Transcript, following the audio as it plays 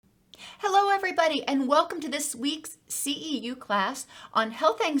everybody, and welcome to this week's CEU class on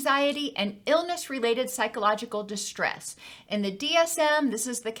health anxiety and illness-related psychological distress. In the DSM, this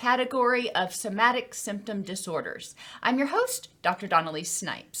is the category of somatic symptom disorders. I'm your host, Dr. Donnelly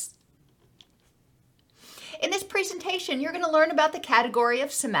Snipes. In this presentation, you're going to learn about the category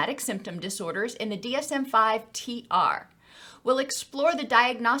of somatic symptom disorders in the DSM-5 TR. We'll explore the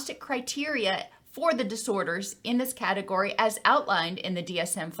diagnostic criteria for the disorders in this category as outlined in the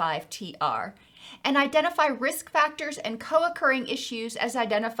DSM-5 TR, and identify risk factors and co-occurring issues as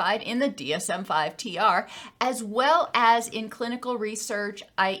identified in the DSM-5 TR, as well as in clinical research,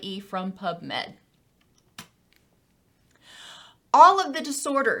 i.e. from PubMed. All of the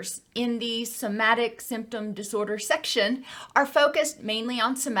disorders in the somatic symptom disorder section are focused mainly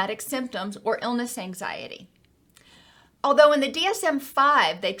on somatic symptoms or illness anxiety. Although in the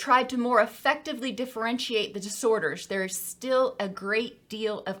DSM-5 they tried to more effectively differentiate the disorders, there is still a great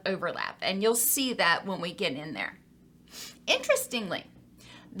deal of overlap, and you'll see that when we get in there. Interestingly,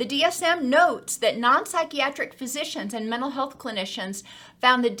 the DSM notes that non-psychiatric physicians and mental health clinicians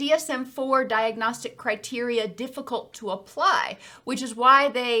found the DSM-4 diagnostic criteria difficult to apply, which is why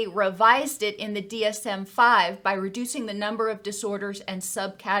they revised it in the DSM-5 by reducing the number of disorders and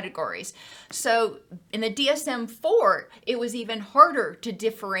subcategories. So in the DSM-4, it was even harder to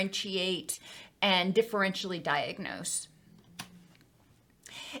differentiate and differentially diagnose.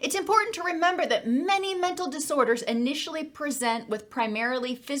 It's important to remember that many mental disorders initially present with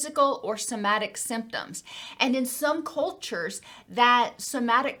primarily physical or somatic symptoms, and in some cultures, that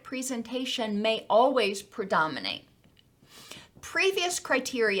somatic presentation may always predominate. Previous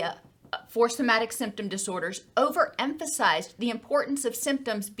criteria for somatic symptom disorders overemphasized the importance of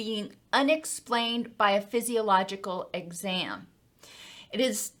symptoms being unexplained by a physiological exam. It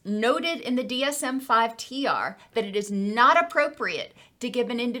is noted in the DSM-5 TR that it is not appropriate to give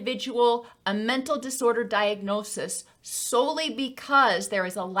an individual a mental disorder diagnosis solely because there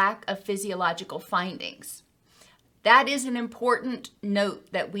is a lack of physiological findings. That is an important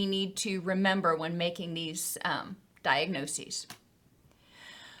note that we need to remember when making these diagnoses.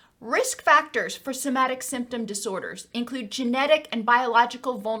 Risk factors for somatic symptom disorders include genetic and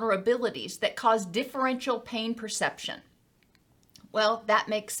biological vulnerabilities that cause differential pain perception. Well, that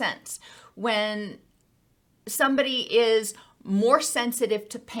makes sense. When somebody is more sensitive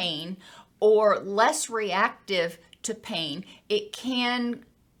to pain or less reactive to pain, it can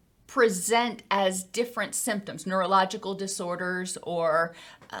present as different symptoms, neurological disorders or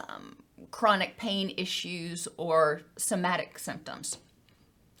chronic pain issues or somatic symptoms.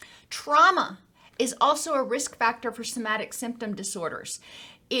 Trauma is also a risk factor for somatic symptom disorders.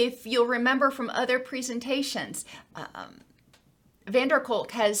 If you'll remember from other presentations,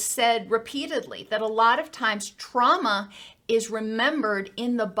 Vanderkolk has said repeatedly that a lot of times trauma is remembered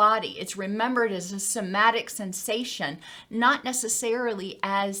in the body. It's remembered as a somatic sensation, not necessarily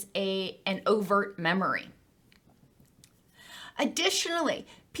as an overt memory. Additionally,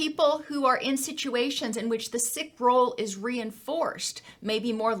 people who are in situations in which the sick role is reinforced may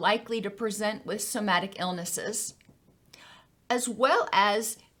be more likely to present with somatic illnesses, as well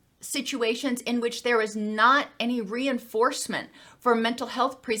as situations in which there is not any reinforcement for mental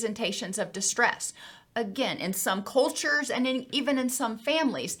health presentations of distress. Again, in some cultures and even in some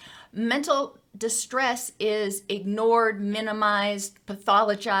families, mental distress is ignored, minimized,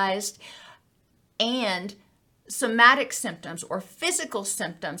 pathologized, and somatic symptoms or physical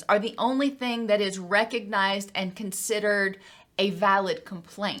symptoms are the only thing that is recognized and considered a valid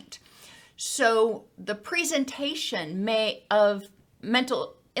complaint. So the presentation of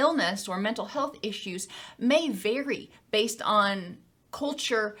mental illness or mental health issues may vary based on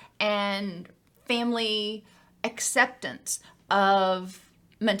culture and family acceptance of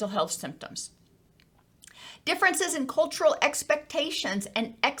mental health symptoms. Differences in cultural expectations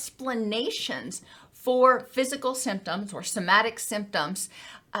and explanations for physical symptoms or somatic symptoms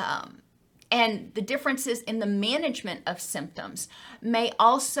and the differences in the management of symptoms may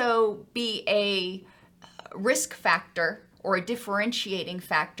also be a risk factor or a differentiating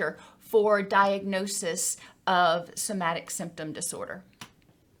factor for diagnosis of somatic symptom disorder.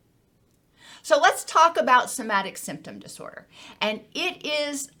 So let's talk about somatic symptom disorder. And it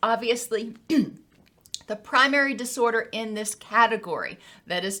is obviously the primary disorder in this category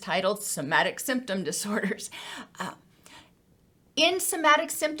that is titled somatic symptom disorders. In somatic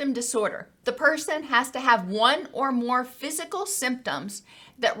symptom disorder, the person has to have one or more physical symptoms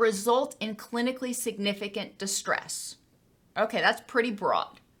that result in clinically significant distress. Okay, that's pretty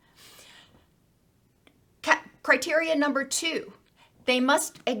broad. Criteria number 2, they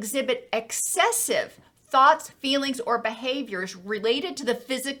must exhibit excessive thoughts, feelings, or behaviors related to the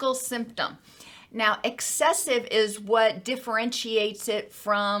physical symptom. Now, excessive is what differentiates it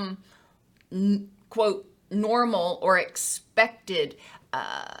from, quote, normal or expected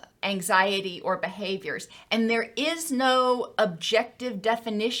anxiety or behaviors. And there is no objective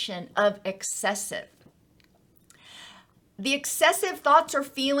definition of excessive. The excessive thoughts or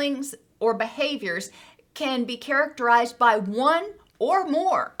feelings or behaviors can be characterized by one or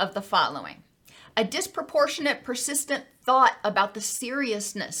more of the following: a disproportionate, persistent thought about the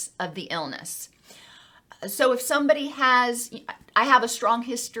seriousness of the illness. So if somebody I have a strong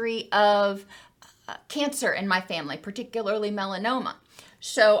history of cancer in my family, particularly melanoma.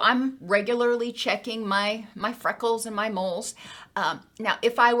 So I'm regularly checking my freckles and my moles. Now,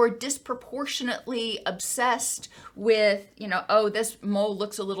 if I were disproportionately obsessed with, oh, this mole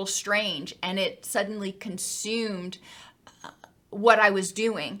looks a little strange, and it suddenly consumed what I was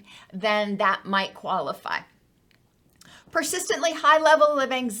doing, then that might qualify. Persistently high level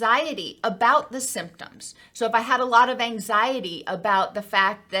of anxiety about the symptoms. So if I had a lot of anxiety about the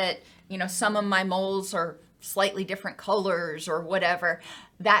fact that, some of my moles are slightly different colors or whatever,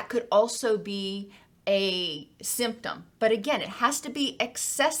 that could also be a symptom. But again, it has to be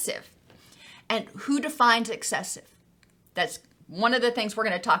excessive. And who defines excessive? That's one of the things we're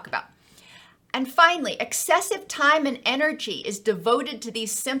going to talk about. And finally, excessive time and energy is devoted to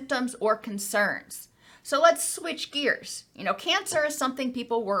these symptoms or concerns. So let's switch gears. Cancer is something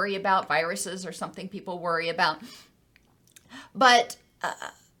people worry about. Viruses are something people worry about. But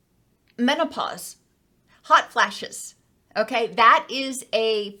menopause, hot flashes, okay, that is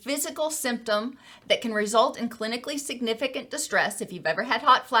a physical symptom that can result in clinically significant distress. If you've ever had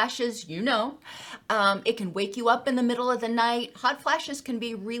hot flashes, it can wake you up in the middle of the night. Hot flashes can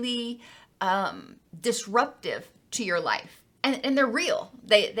be really disruptive to your life. And they're real.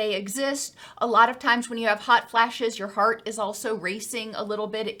 They exist. A lot of times when you have hot flashes, your heart is also racing a little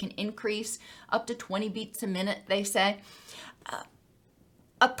bit. It can increase up to 20 beats a minute, they say.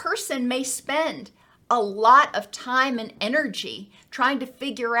 A person may spend a lot of time and energy trying to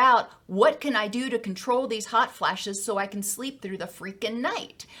figure out, what can I do to control these hot flashes so I can sleep through the freaking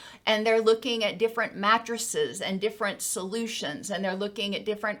night? And they're looking at different mattresses and different solutions, and they're looking at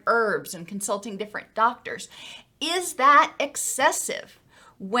different herbs and consulting different doctors. Is that excessive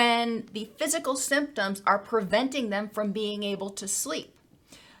when the physical symptoms are preventing them from being able to sleep?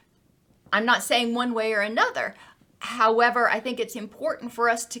 I'm not saying one way or another. However, I think it's important for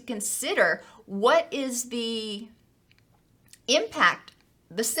us to consider, what is the impact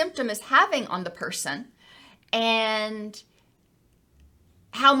the symptom is having on the person, and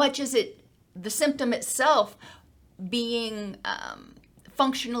how much is it the symptom itself being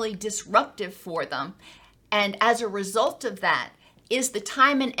functionally disruptive for them. And as a result of that, is the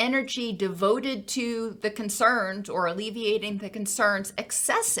time and energy devoted to the concerns or alleviating the concerns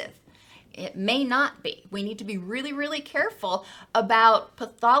excessive? It may not be. We need to be really, really careful about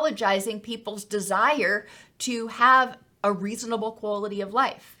pathologizing people's desire to have a reasonable quality of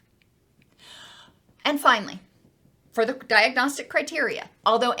life. And finally, for the diagnostic criteria,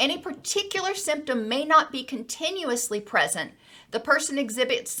 although any particular symptom may not be continuously present, the person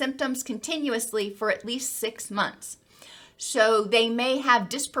exhibits symptoms continuously for at least 6 months. So they may have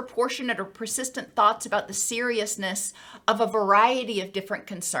disproportionate or persistent thoughts about the seriousness of a variety of different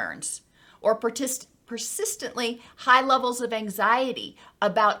concerns, or persistently high levels of anxiety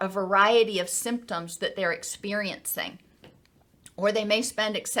about a variety of symptoms that they're experiencing. Or they may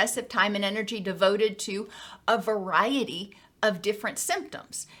spend excessive time and energy devoted to a variety of different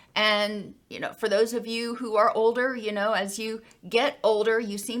symptoms. And, for those of you who are older, as you get older,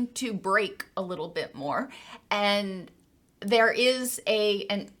 you seem to break a little bit more. And there is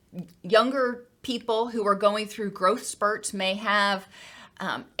and younger people who are going through growth spurts may have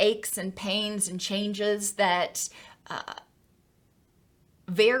aches and pains and changes that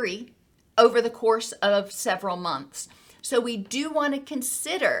vary over the course of several months. So we do want to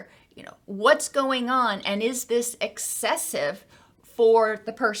consider, what's going on, and is this excessive for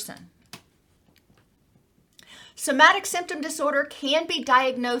the person? Somatic symptom disorder can be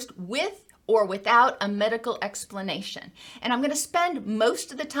diagnosed with or without a medical explanation. And I'm going to spend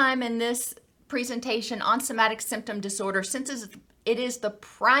most of the time in this presentation on somatic symptom disorder, since it is the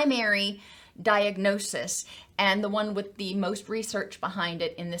primary diagnosis and the one with the most research behind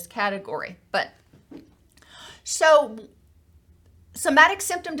it in this category. So somatic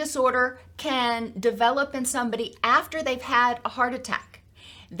symptom disorder can develop in somebody after they've had a heart attack.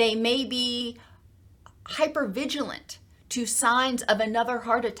 They may be hypervigilant to signs of another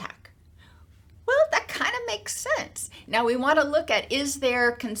heart attack. Well, that kind of makes sense. Now we want to look at, is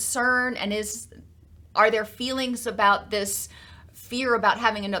there concern and is Are there feelings about this fear about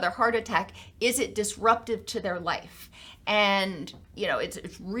having another heart attack? Is it disruptive to their life? And,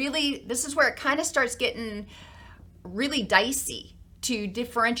 it's really, this is where it kind of starts getting really dicey to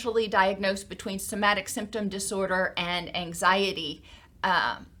differentially diagnose between somatic symptom disorder and anxiety,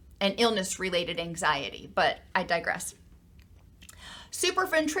 and illness-related anxiety, but I digress.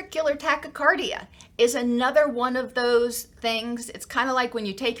 Supraventricular tachycardia is another one of those things. It's kind of like when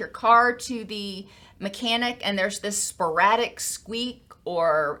you take your car to the mechanic and there's this sporadic squeak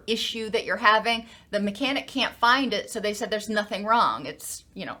or issue that you're having. The mechanic can't find it, so they said there's nothing wrong. It's,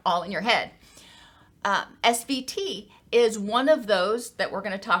 all in your head. SVT is one of those that we're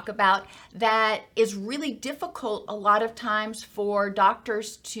going to talk about that is really difficult a lot of times for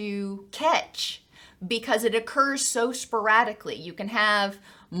doctors to catch because it occurs so sporadically. You can have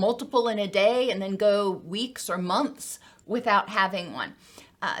multiple in a day and then go weeks or months without having one.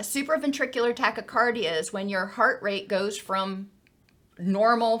 Supraventricular tachycardia is when your heart rate goes from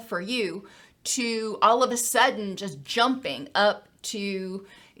normal for you to all of a sudden just jumping up to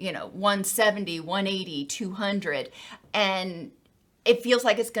 170, 180, 200, and it feels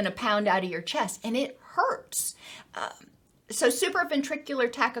like it's going to pound out of your chest, and it hurts. So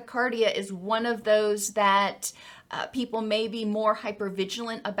supraventricular tachycardia is one of those that people may be more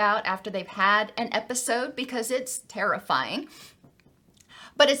hypervigilant about after they've had an episode because it's terrifying.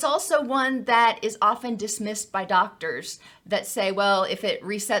 But it's also one that is often dismissed by doctors that say, well, if it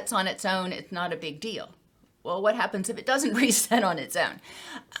resets on its own, it's not a big deal. Well, what happens if it doesn't reset on its own?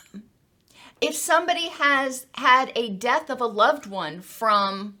 If somebody has had a death of a loved one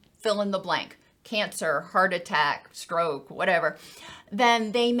from fill in the blank, cancer, heart attack, stroke, whatever,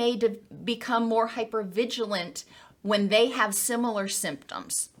 then they may become more hypervigilant when they have similar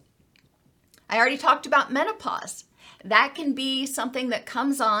symptoms. I already talked about menopause. That can be something that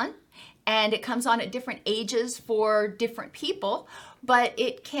comes on, and it comes on at different ages for different people, but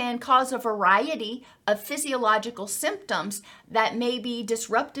it can cause a variety of physiological symptoms that may be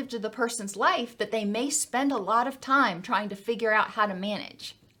disruptive to the person's life that they may spend a lot of time trying to figure out how to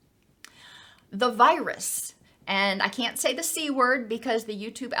manage. The virus, and I can't say the C word because the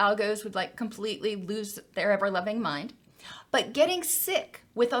YouTube algos would completely lose their ever-loving mind, but getting sick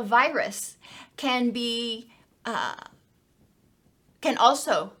with a virus can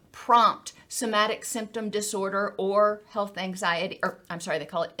also prompt somatic symptom disorder or health anxiety, they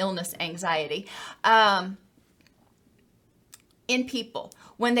call it illness anxiety, in people.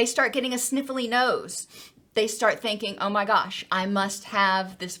 When they start getting a sniffly nose, they start thinking, oh my gosh, I must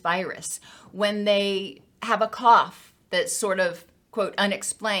have this virus. When they have a cough that's sort of, quote,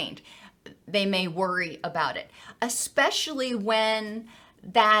 unexplained, they may worry about it, especially when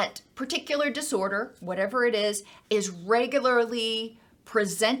that particular disorder, whatever it is regularly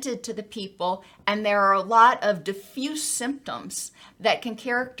presented to the people, and there are a lot of diffuse symptoms that can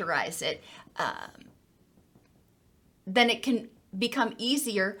characterize it, then it can become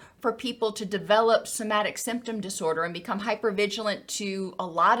easier for people to develop somatic symptom disorder and become hypervigilant to a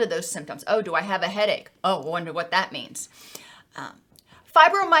lot of those symptoms. Oh, do I have a headache? Oh, I wonder what that means.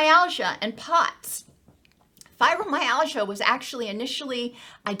 Fibromyalgia and POTS. Fibromyalgia was actually initially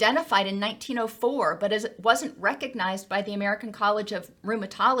identified in 1904, but it wasn't recognized by the American College of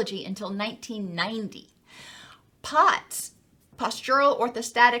Rheumatology until 1990. POTS, postural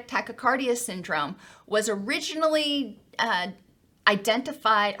orthostatic tachycardia syndrome, was originally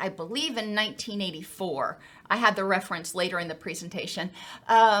identified, I believe, in 1984. I have the reference later in the presentation.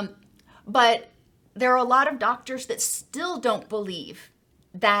 But there are a lot of doctors that still don't believe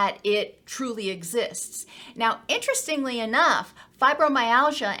that it truly exists. Now, interestingly enough,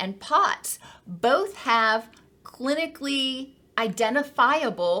 fibromyalgia and POTS both have clinically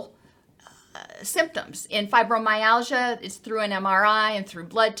identifiable symptoms. In fibromyalgia, it's through an MRI and through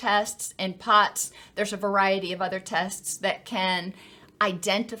blood tests. In POTS, there's a variety of other tests that can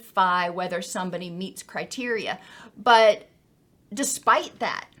identify whether somebody meets criteria. But despite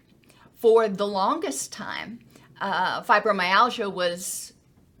that, for the longest time, fibromyalgia was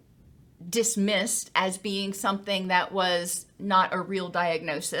dismissed as being something that was not a real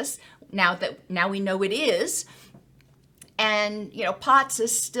diagnosis. Now we know it is. And, POTS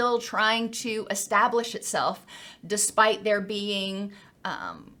is still trying to establish itself despite there being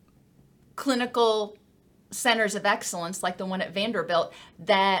clinical centers of excellence like the one at Vanderbilt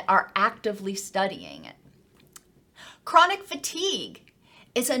that are actively studying it. Chronic fatigue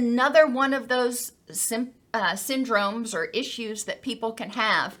is another one of those syndromes or issues that people can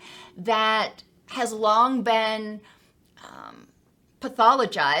have that has long been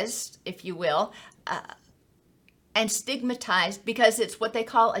pathologized, if you will, and stigmatized because it's what they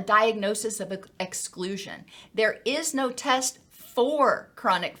call a diagnosis of exclusion. There is no test for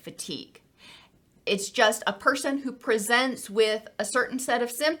chronic fatigue. It's just a person who presents with a certain set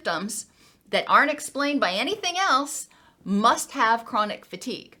of symptoms that aren't explained by anything else must have chronic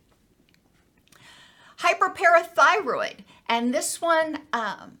fatigue. Hyperparathyroid, and this one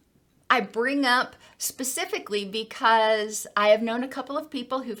I bring up specifically because I have known a couple of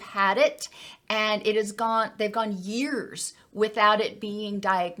people who've had it, and they've gone years without it being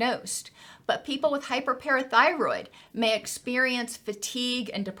diagnosed. But people with hyperparathyroid may experience fatigue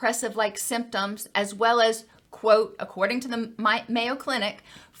and depressive-like symptoms, as well as, quote, according to the Mayo Clinic,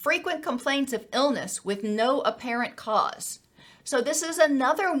 frequent complaints of illness with no apparent cause. So this is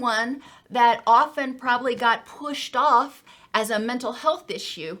another one that often probably got pushed off as a mental health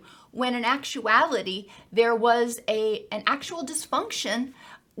issue, when in actuality there was an actual dysfunction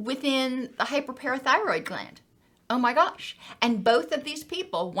within the hyperparathyroid gland. Oh my gosh. And both of these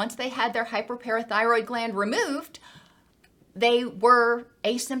people, once they had their hyperparathyroid gland removed, they were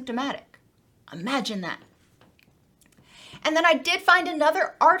asymptomatic. Imagine that. And then I did find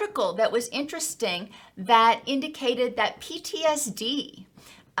another article that was interesting that indicated that PTSD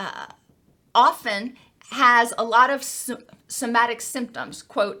often has a lot of somatic symptoms.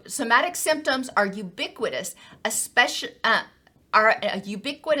 Quote, somatic symptoms are ubiquitous, are a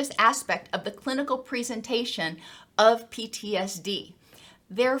ubiquitous aspect of the clinical presentation of PTSD.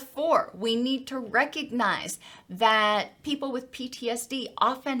 Therefore, we need to recognize that people with PTSD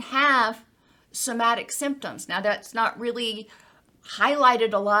often have somatic symptoms. Now, that's not really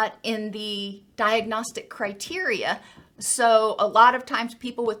highlighted a lot in the diagnostic criteria. So a lot of times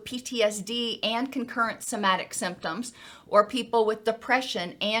people with PTSD and concurrent somatic symptoms, or people with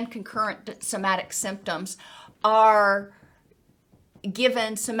depression and concurrent somatic symptoms, are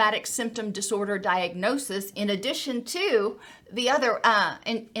given somatic symptom disorder diagnosis in addition to the other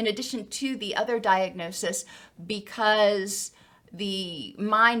diagnosis, because the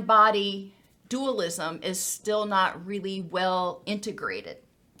mind-body dualism is still not really well integrated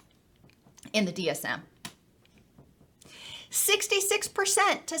in the DSM.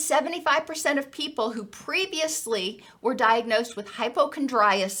 66% to 75% of people who previously were diagnosed with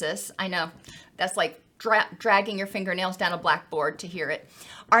hypochondriasis, I know that's like dragging your fingernails down a blackboard to hear it,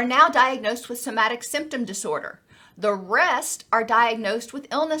 are now diagnosed with somatic symptom disorder. The rest are diagnosed with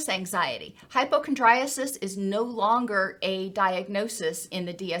illness anxiety. Hypochondriasis is no longer a diagnosis in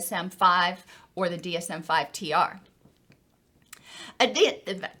the DSM-5 or the DSM-5-TR.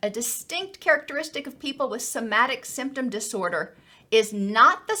 A distinct characteristic of people with somatic symptom disorder is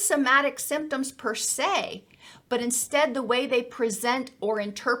not the somatic symptoms per se, but instead the way they present or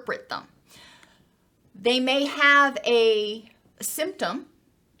interpret them. They may have a symptom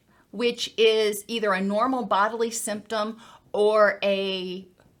which is either a normal bodily symptom or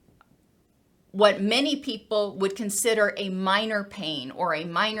what many people would consider a minor pain or a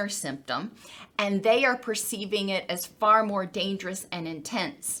minor symptom, and they are perceiving it as far more dangerous and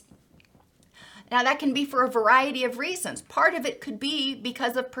intense. Now, that can be for a variety of reasons. Part of it could be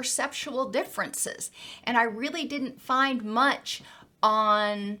because of perceptual differences, and I really didn't find much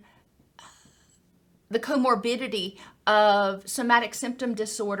on the comorbidity of somatic symptom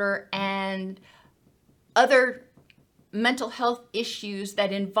disorder and other mental health issues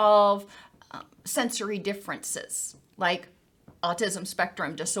that involve sensory differences like autism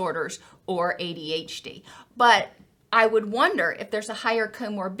spectrum disorders or ADHD. But I would wonder if there's a higher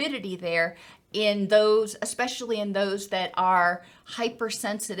comorbidity there in those, especially in those that are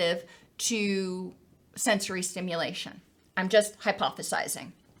hypersensitive to sensory stimulation. I'm just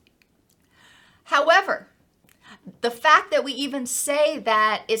hypothesizing. However, the fact that we even say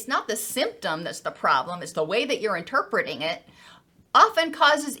that it's not the symptom that's the problem, it's the way that you're interpreting it, often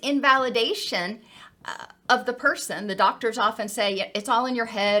causes invalidation of the person. The doctors often say it's all in your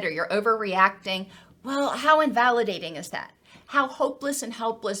head or you're overreacting. Well, how invalidating is that? How hopeless and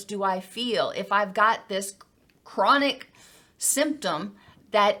helpless do I feel if I've got this chronic symptom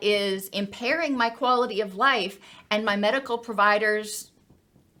that is impairing my quality of life and my medical providers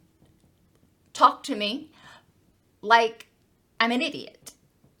talk to me like I'm an idiot?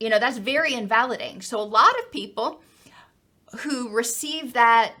 You know, that's very invalidating. So a lot of people who receive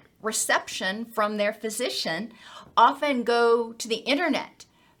that reception from their physician often go to the internet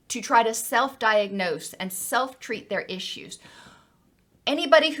to try to self-diagnose and self-treat their issues.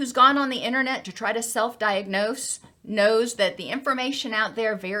 Anybody who's gone on the internet to try to self-diagnose knows that the information out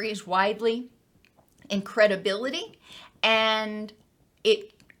there varies widely in credibility, and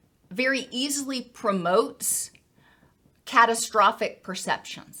it very easily promotes catastrophic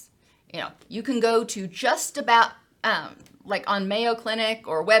perceptions. You know, you can go to just about like on Mayo Clinic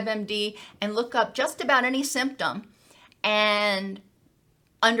or WebMD, and look up just about any symptom, and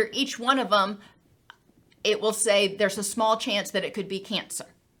under each one of them, it will say there's a small chance that it could be cancer.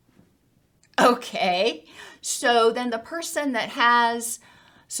 Okay, so then the person that has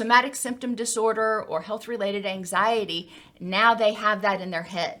somatic symptom disorder or health-related anxiety, now they have that in their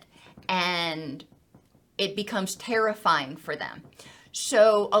head, and it becomes terrifying for them.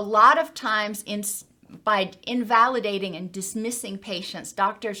 So a lot of times by invalidating and dismissing patients,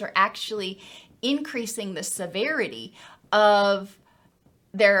 doctors are actually increasing the severity of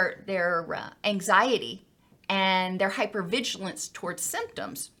their anxiety and their hypervigilance towards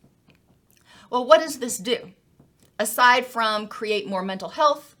symptoms. Well, what does this do? Aside from create more mental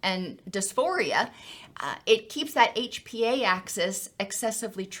health and dysphoria, it keeps that HPA axis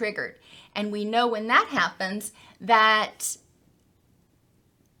excessively triggered. And we know when that happens that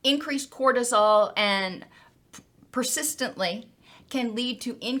increased cortisol and persistently can lead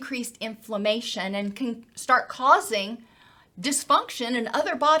to increased inflammation and can start causing dysfunction and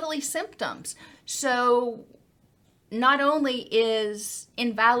other bodily symptoms. So not only is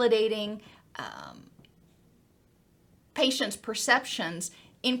invalidating patients' perceptions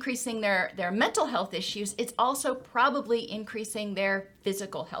increasing their mental health issues, it's also probably increasing their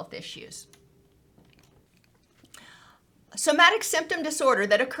physical health issues. Somatic symptom disorder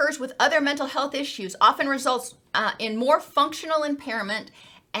that occurs with other mental health issues often results in more functional impairment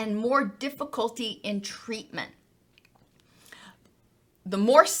and more difficulty in treatment. The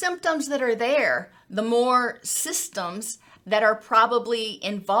more symptoms that are there, the more systems that are probably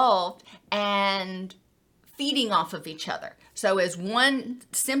involved and feeding off of each other. So as one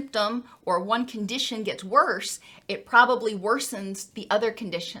symptom or one condition gets worse, it probably worsens the other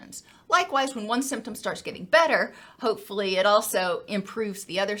conditions. Likewise, when one symptom starts getting better, hopefully it also improves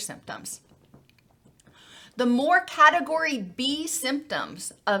the other symptoms. The more category B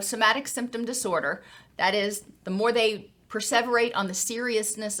symptoms of somatic symptom disorder, that is, the more they perseverate on the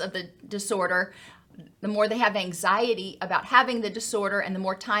seriousness of the disorder, the more they have anxiety about having the disorder, and the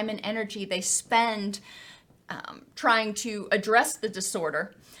more time and energy they spend trying to address the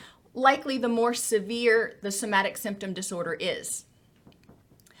disorder, likely the more severe the somatic symptom disorder is.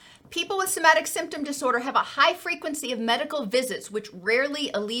 People with somatic symptom disorder have a high frequency of medical visits which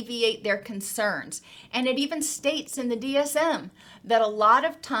rarely alleviate their concerns. And it even states in the DSM that a lot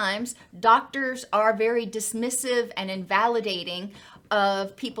of times doctors are very dismissive and invalidating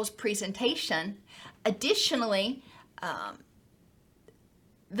of people's presentation. Additionally,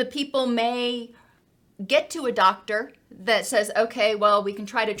 the people may get to a doctor that says, okay, well, we can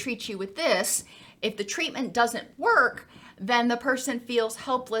try to treat you with this. If the treatment doesn't work, then the person feels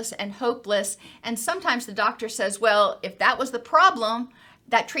helpless and hopeless. And sometimes the doctor says, well, if that was the problem,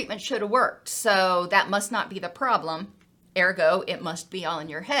 that treatment should have worked. So that must not be the problem. Ergo, it must be all in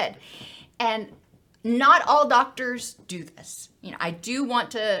your head. And not all doctors do this. I do want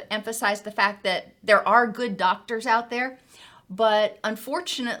to emphasize the fact that there are good doctors out there, but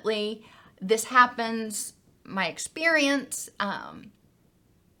unfortunately, this happens, my experience, and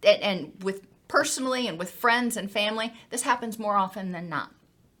with personally and with friends and family, this happens more often than not.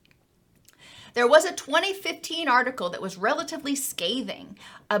 There was a 2015 article that was relatively scathing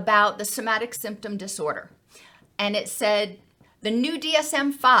about the somatic symptom disorder. And it said, the new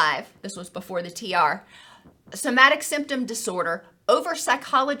DSM-5, this was before the TR, somatic symptom disorder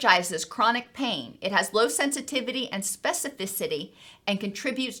over-psychologizes chronic pain. It has low sensitivity and specificity and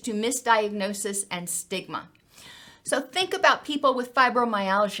contributes to misdiagnosis and stigma. So think about people with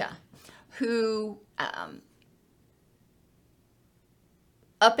fibromyalgia who,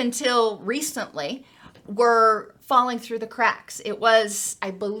 up until recently, were falling through the cracks. It was,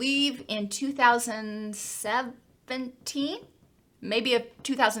 I believe, in 2017, maybe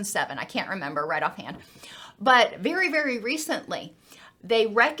 2007, I can't remember right offhand. But very, very recently, they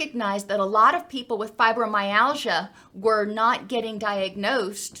recognized that a lot of people with fibromyalgia were not getting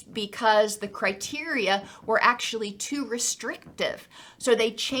diagnosed because the criteria were actually too restrictive. So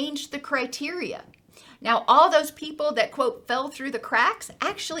they changed the criteria. Now, all those people that, quote, fell through the cracks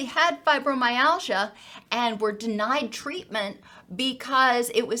actually had fibromyalgia and were denied treatment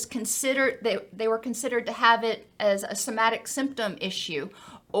because it was considered, they were considered to have it as a somatic symptom issue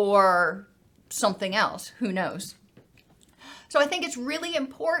or something else, who knows. So I think it's really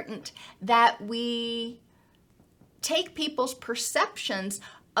important that we take people's perceptions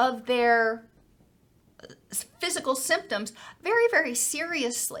of their physical symptoms very, very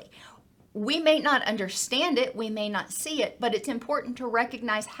seriously. We may not understand it, we may not see it, but it's important to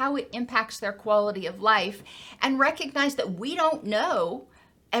recognize how it impacts their quality of life and recognize that we don't know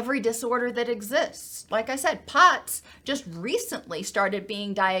every disorder that exists. Like I said, POTS just recently started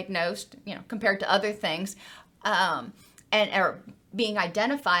being diagnosed, compared to other things, and or being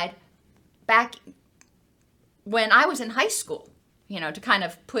identified back when I was in high school, to kind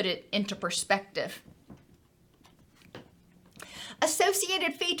of put it into perspective.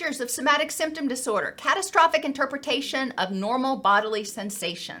 Associated features of somatic symptom disorder: catastrophic interpretation of normal bodily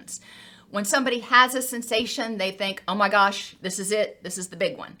sensations. When somebody has a sensation, they think, oh my gosh, this is it. This is the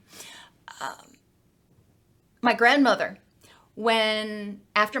big one. My grandmother,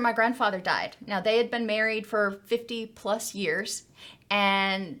 after my grandfather died, now they had been married for 50 plus years,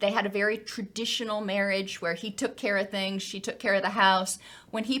 and they had a very traditional marriage where he took care of things, she took care of the house.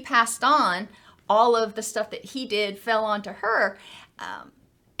 When he passed on, all of the stuff that he did fell onto her,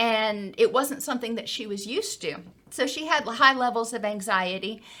 and it wasn't something that she was used to. So she had high levels of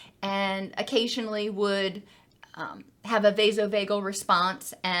anxiety and occasionally would have a vasovagal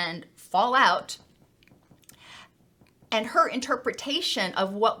response and fall out. And her interpretation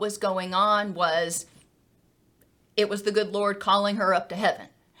of what was going on was, it was the good Lord calling her up to heaven.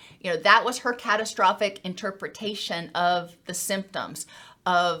 That was her catastrophic interpretation of the symptoms,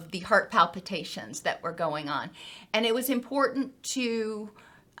 of the heart palpitations that were going on. And it was important to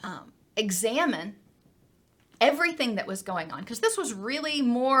examine everything that was going on, because this was really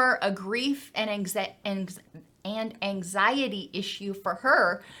more a grief and anxiety issue for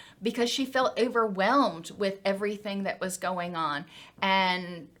her, because she felt overwhelmed with everything that was going on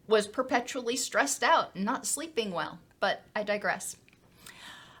and was perpetually stressed out and not sleeping well. But I digress.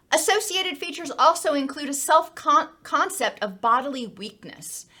 Associated features also include a self-concept of bodily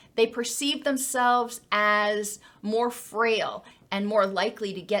weakness. They perceive themselves as more frail and more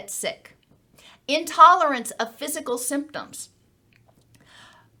likely to get sick. Intolerance of physical symptoms.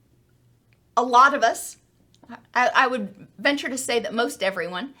 A lot of us, I would venture to say that most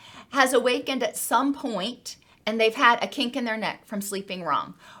everyone, has awakened at some point and they've had a kink in their neck from sleeping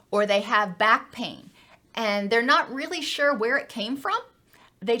wrong, or they have back pain and they're not really sure where it came from.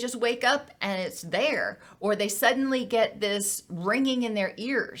 They just wake up and it's there, or they suddenly get this ringing in their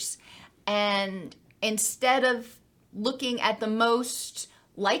ears. And instead of looking at the most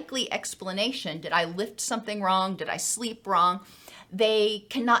likely explanation, did I lift something wrong? Did I sleep wrong? They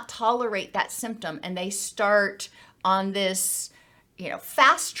cannot tolerate that symptom, and they start on this,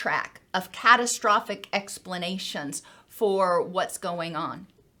 fast track of catastrophic explanations for what's going on.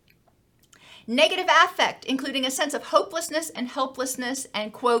 Negative affect, including a sense of hopelessness and helplessness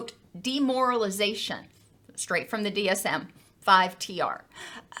and, quote, demoralization, straight from the DSM 5-TR.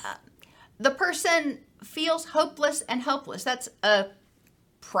 The person feels hopeless and helpless. That's a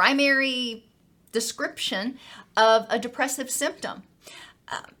primary description of a depressive symptom.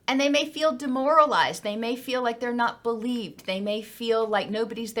 And they may feel demoralized. They may feel like they're not believed. They may feel like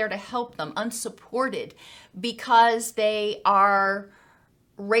nobody's there to help them, unsupported, because they are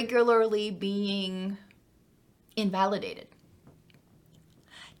regularly being invalidated.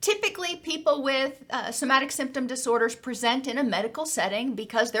 Typically, people with somatic symptom disorders present in a medical setting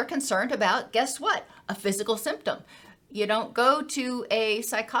because they're concerned about, guess what? A physical symptom. You don't go to a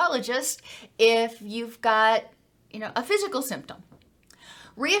psychologist if you've got, a physical symptom.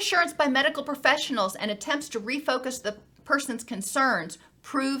 Reassurance by medical professionals and attempts to refocus the person's concerns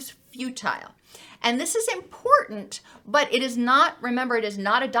proves futile. And this is important, but it is not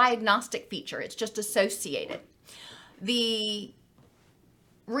a diagnostic feature. It's just associated. The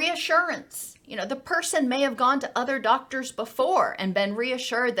reassurance, the person may have gone to other doctors before and been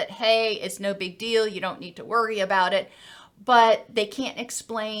reassured that, hey, it's no big deal, you don't need to worry about it, but they can't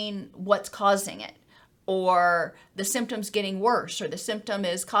explain what's causing it, or the symptom's getting worse, or the symptom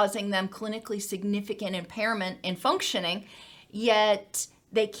is causing them clinically significant impairment in functioning, yet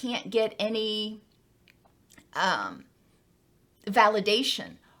they can't get any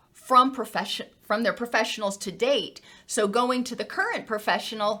validation from their professionals to date. So going to the current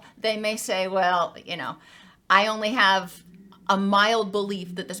professional, they may say, well, I only have a mild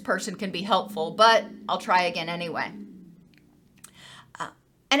belief that this person can be helpful, but I'll try again anyway.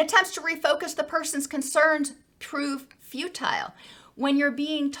 And attempts to refocus the person's concerns prove futile. When you're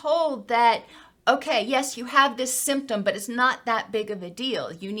being told that, okay, yes, you have this symptom, but it's not that big of a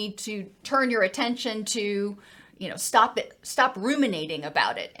deal. You need to turn your attention to, stop ruminating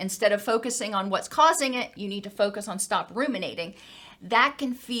about it. Instead of focusing on what's causing it, you need to focus on stop ruminating. That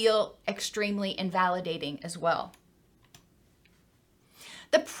can feel extremely invalidating as well.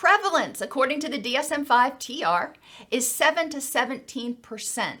 The prevalence, according to the DSM-5-TR, is 7 to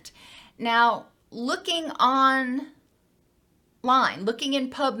 17%. Now, looking online, looking in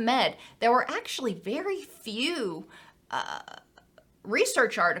PubMed, there were actually very few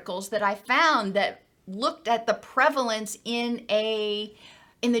research articles that I found that looked at the prevalence in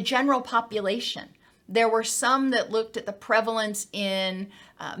the general population. There were some that looked at the prevalence in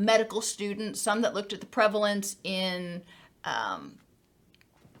medical students, some that looked at the prevalence in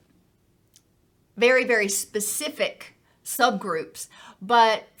very, very specific subgroups,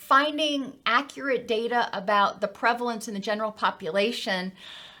 but finding accurate data about the prevalence in the general population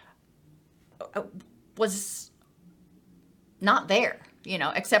was not there,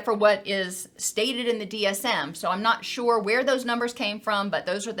 except for what is stated in the DSM. So I'm not sure where those numbers came from, but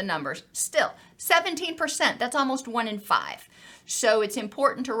those are the numbers. Still, 17%, that's almost 1 in 5. So it's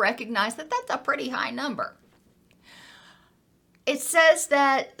important to recognize that that's a pretty high number. It says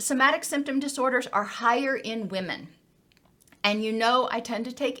that somatic symptom disorders are higher in women. And I tend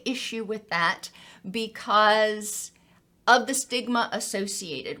to take issue with that because of the stigma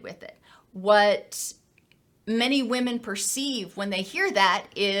associated with it. What many women perceive when they hear that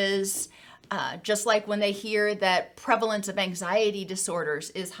is just like when they hear that prevalence of anxiety disorders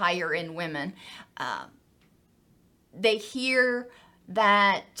is higher in women. They hear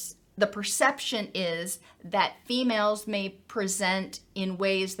that the perception is that females may present in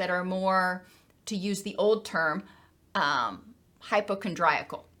ways that are more, to use the old term,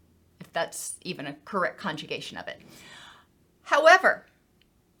 hypochondriacal, if that's even a correct conjugation of it. However,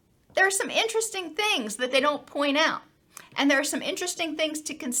 there are some interesting things that they don't point out. And there are some interesting things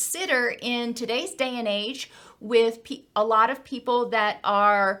to consider in today's day and age with a lot of people that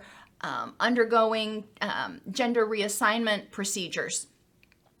are undergoing gender reassignment procedures.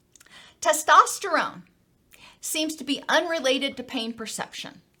 Testosterone seems to be unrelated to pain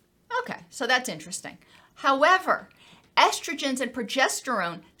perception. Okay, so that's interesting. However, estrogens and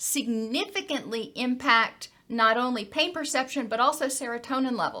progesterone significantly impact not only pain perception, but also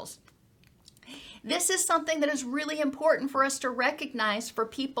serotonin levels. This is something that is really important for us to recognize for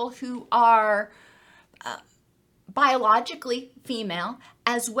people who are biologically female,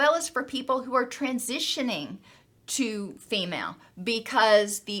 as well as for people who are transitioning to female,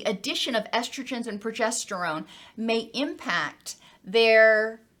 because the addition of estrogens and progesterone may impact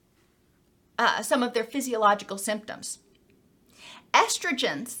some of their physiological symptoms.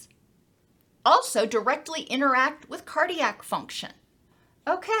 Estrogens also directly interact with cardiac function.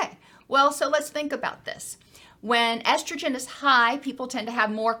 Okay, well, so let's think about this. When estrogen is high, people tend to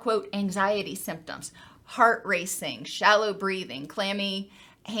have more, quote, anxiety symptoms, heart racing, shallow breathing, clammy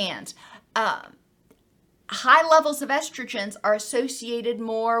hands. High levels of estrogens are associated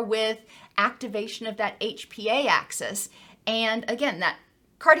more with activation of that HPA axis, and again, that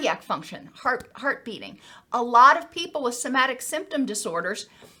cardiac function, heart beating. A lot of people with somatic symptom disorders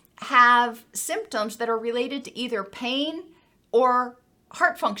have symptoms that are related to either pain or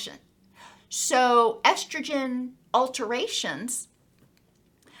heart function. So estrogen alterations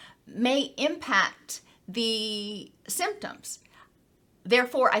may impact the symptoms.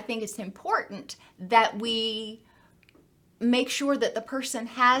 Therefore, I think it's important that we make sure that the person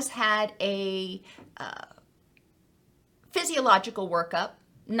has had a physiological workup,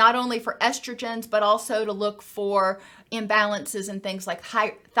 not only for estrogens, but also to look for imbalances in things like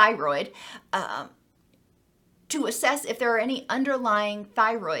thyroid, to assess if there are any underlying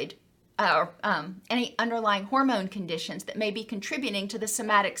thyroid or any underlying hormone conditions that may be contributing to the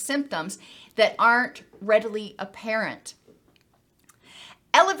somatic symptoms that aren't readily apparent.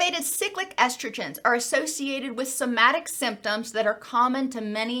 Elevated cyclic estrogens are associated with somatic symptoms that are common to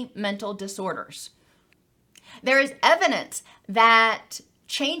many mental disorders. There is evidence that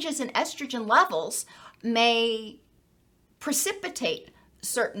changes in estrogen levels may precipitate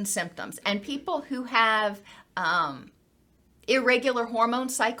certain symptoms, and people who have irregular hormone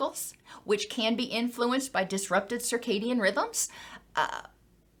cycles, which can be influenced by disrupted circadian rhythms,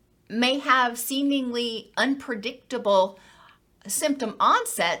 may have seemingly unpredictable symptom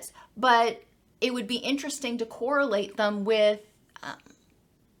onsets, but it would be interesting to correlate them with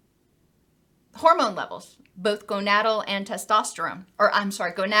hormone levels, both gonadal and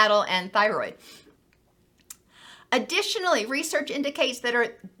gonadal and thyroid. Additionally, research indicates that our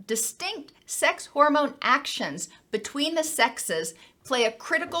distinct sex hormone actions between the sexes play a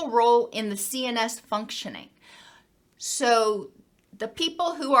critical role in the CNS functioning. So the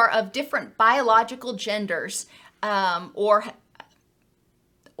people who are of different biological genders or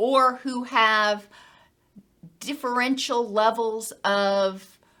who have differential levels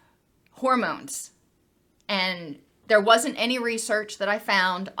of hormones, and there wasn't any research that I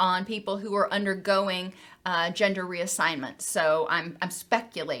found on people who are undergoing gender reassignment, so I'm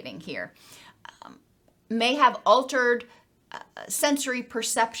speculating here, may have altered sensory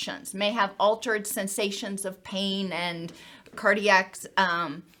perceptions, may have altered sensations of pain and cardiac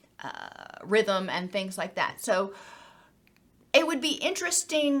rhythm and things like that. So it would be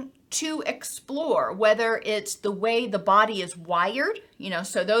interesting to explore whether it's the way the body is wired,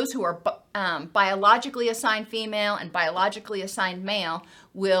 so those who are biologically assigned female and biologically assigned male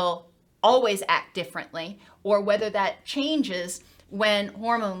will always act differently, or whether that changes when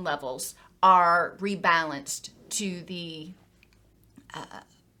hormone levels are rebalanced to the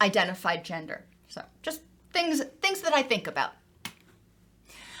identified gender. So just things that I think about.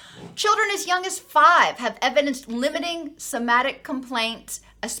 Children as young as 5 have evidenced limiting somatic complaints,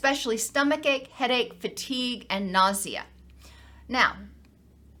 especially stomachache, headache, fatigue, and nausea. Now,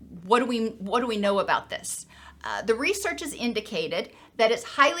 what do we know about this? The research has indicated that it's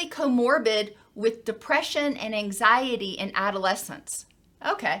highly comorbid with depression and anxiety in adolescents.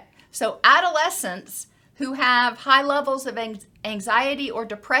 Okay, so adolescents who have high levels of anxiety or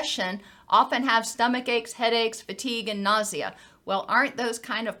depression often have stomach aches, headaches, fatigue, and nausea. Well, aren't those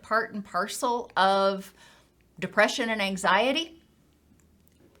kind of part and parcel of depression and anxiety?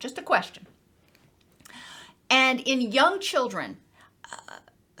 Just a question. And in young children,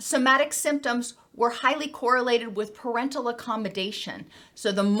 somatic symptoms were highly correlated with parental accommodation.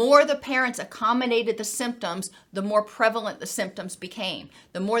 So the more the parents accommodated the symptoms, the more prevalent the symptoms became.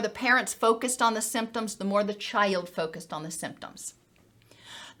 The more the parents focused on the symptoms, the more the child focused on the symptoms.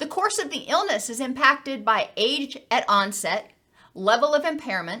 The course of the illness is impacted by age at onset, level of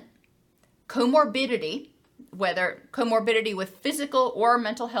impairment, comorbidity, whether comorbidity with physical or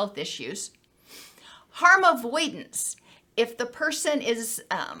mental health issues, harm avoidance. If the person is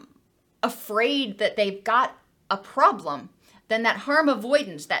afraid that they've got a problem, then that harm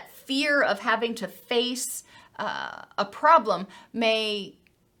avoidance, that fear of having to face a problem may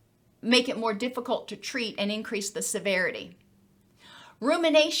make it more difficult to treat and increase the severity.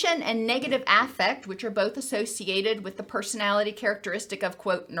 Rumination and negative affect, which are both associated with the personality characteristic of,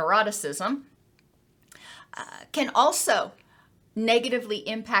 quote, neuroticism, can also negatively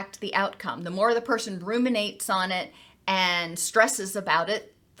impact the outcome. The more the person ruminates on it and stresses about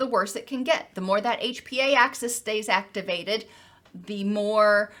it, the worse it can get. The more that HPA axis stays activated, the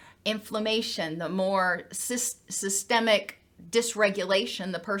more inflammation, the more systemic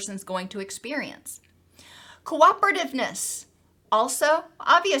dysregulation the person's going to experience. Cooperativeness. Also,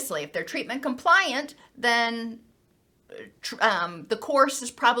 obviously, if they're treatment compliant, then the course is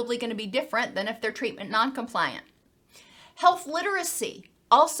probably going to be different than if they're treatment non-compliant. Health literacy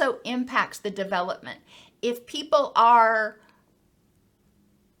also impacts the development. If people are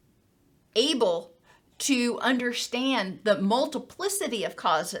able to understand the multiplicity of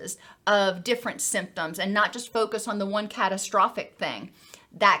causes of different symptoms and not just focus on the one catastrophic thing,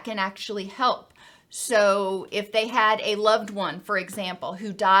 that can actually help. So if they had a loved one, for example,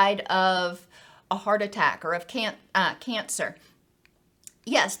 who died of a heart attack or of cancer,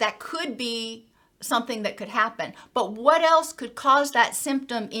 yes, that could be something that could happen. But what else could cause that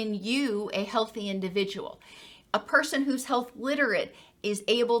symptom in you, a healthy individual? A person who's health literate is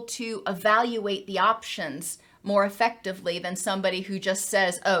able to evaluate the options more effectively than somebody who just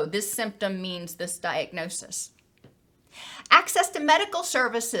says, oh, this symptom means this diagnosis. Access to medical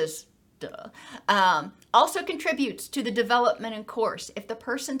services also contributes to the development and course. If the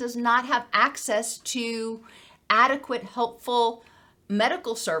person does not have access to adequate, helpful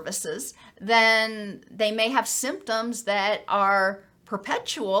medical services, then they may have symptoms that are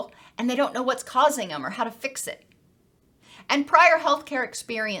perpetual and they don't know what's causing them or how to fix it. And prior healthcare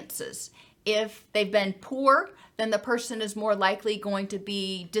experiences. If they've been poor, then the person is more likely going to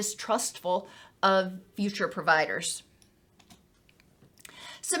be distrustful of future providers.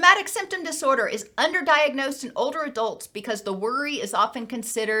 Somatic symptom disorder is underdiagnosed in older adults because the worry is often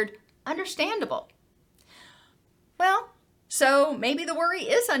considered understandable. Well, so maybe the worry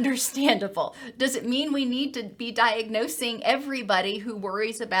is understandable. Does it mean we need to be diagnosing everybody who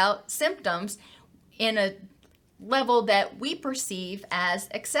worries about symptoms in a level that we perceive as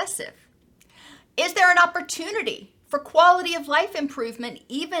excessive? Is there an opportunity for quality of life improvement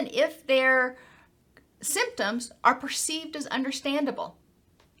even if their symptoms are perceived as understandable?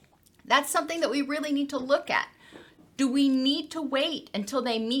 That's something that we really need to look at. Do we need to wait until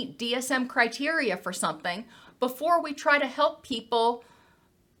they meet DSM criteria for something before we try to help people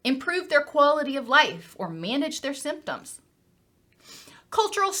improve their quality of life or manage their symptoms?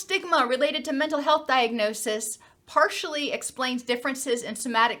 Cultural stigma related to mental health diagnosis partially explains differences in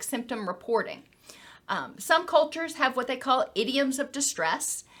somatic symptom reporting. Some cultures have what they call idioms of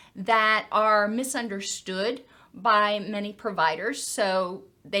distress that are misunderstood by many providers, so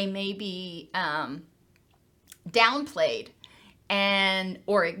they may be downplayed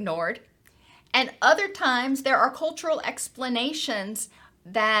or ignored. And other times there are cultural explanations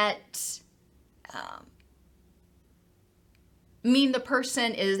that mean the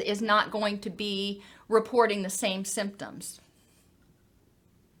person is not going to be reporting the same symptoms.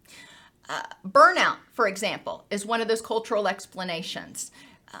 Burnout, for example, is one of those cultural explanations.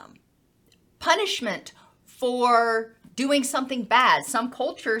 Punishment for doing something bad. Some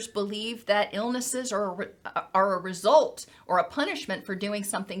cultures believe that illnesses are a result or a punishment for doing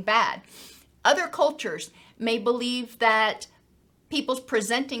something bad. Other cultures may believe that people's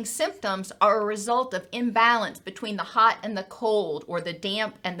presenting symptoms are a result of imbalance between the hot and the cold, or the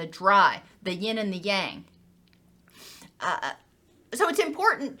damp and the dry, the yin and the yang. So it's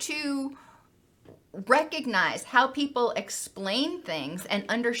important to recognize how people explain things and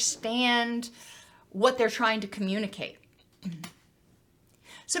understand what they're trying to communicate.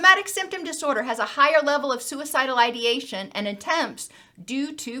 Somatic symptom disorder has a higher level of suicidal ideation and attempts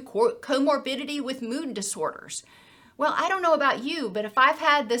due to comorbidity with mood disorders. Well, I don't know about you, but if I've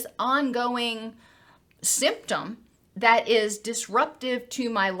had this ongoing symptom that is disruptive to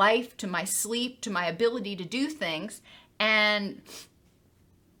my life, to my sleep, to my ability to do things, and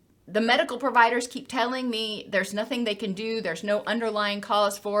the medical providers keep telling me there's nothing they can do, there's no underlying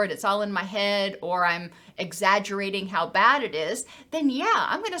cause for it, it's all in my head, or I'm exaggerating how bad it is, then yeah,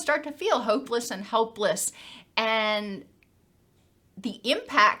 I'm going to start to feel hopeless and helpless. And the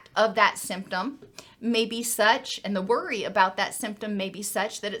impact of that symptom may be such, and the worry about that symptom may be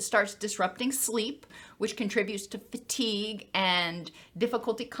such, that it starts disrupting sleep, which contributes to fatigue and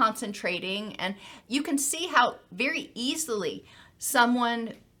difficulty concentrating. And you can see how very easily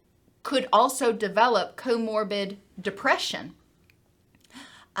someone could also develop comorbid depression.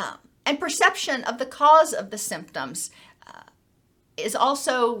 And perception of the cause of the symptoms is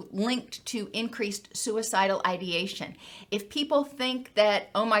also linked to increased suicidal ideation. If people think that,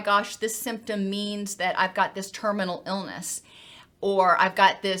 oh my gosh, this symptom means that I've got this terminal illness, or I've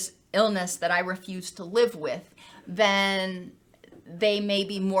got this illness that I refuse to live with, then they may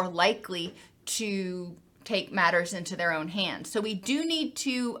be more likely to take matters into their own hands. So we do need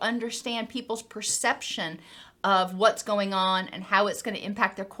to understand people's perception of what's going on and how it's going to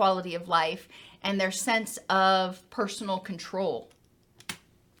impact their quality of life and their sense of personal control.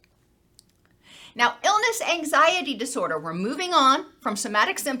 Now, illness anxiety disorder, we're moving on from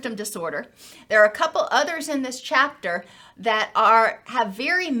somatic symptom disorder. There are a couple others in this chapter that have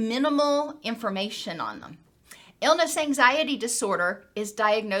very minimal information on them. Illness anxiety disorder is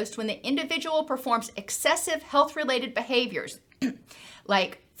diagnosed when the individual performs excessive health-related behaviors,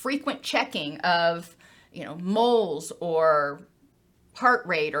 like frequent checking of, moles or heart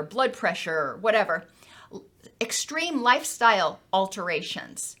rate or blood pressure or whatever, extreme lifestyle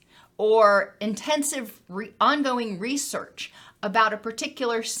alterations, or intensive ongoing research about a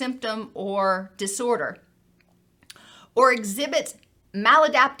particular symptom or disorder, or exhibits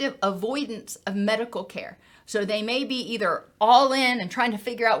maladaptive avoidance of medical care. So they may be either all in and trying to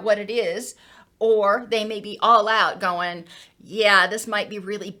figure out what it is, or they may be all out going, yeah, this might be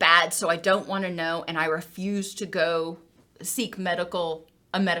really bad, so I don't want to know, and I refuse to go seek a medical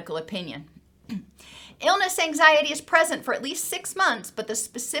opinion. Illness anxiety is present for at least 6 months, but the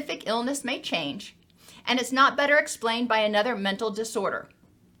specific illness may change, and it's not better explained by another mental disorder,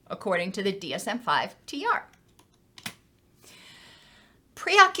 according to the DSM-5 TR.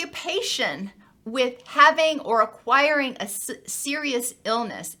 Preoccupation with having or acquiring a serious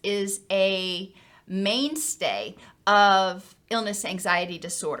illness is a mainstay of illness anxiety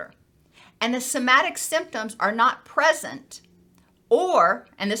disorder. And the somatic symptoms are not present, or,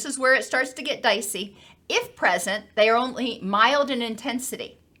 and this is where it starts to get dicey, if present, they are only mild in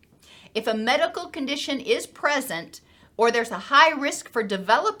intensity. If a medical condition is present, or there's a high risk for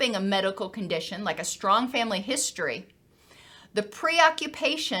developing a medical condition, like a strong family history, the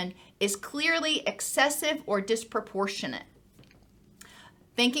preoccupation is clearly excessive or disproportionate.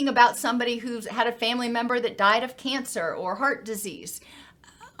 Thinking about somebody who's had a family member that died of cancer or heart disease,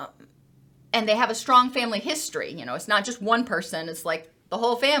 and they have a strong family history, it's not just one person, it's like the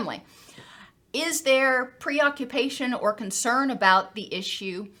whole family. Is their preoccupation or concern about the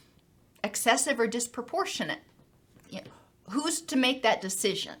issue excessive or disproportionate? Who's to make that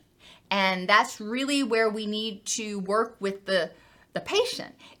decision? And that's really where we need to work with the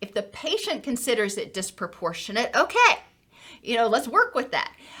patient. If the patient considers it disproportionate, okay, let's work with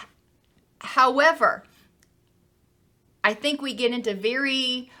that. However, I think we get into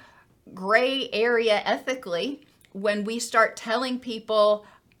very gray area ethically when we start telling people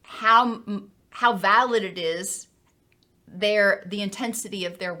how valid it is, the intensity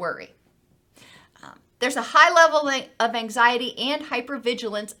of their worry. There's a high level of anxiety and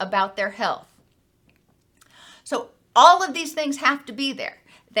hypervigilance about their health. So all of these things have to be there.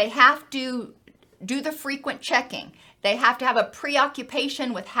 They have to do the frequent checking. They have to have a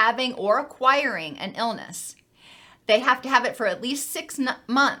preoccupation with having or acquiring an illness. They have to have it for at least 6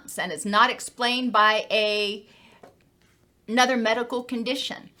 months, and it's not explained by another medical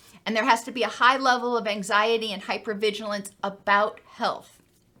condition. And there has to be a high level of anxiety and hypervigilance about health.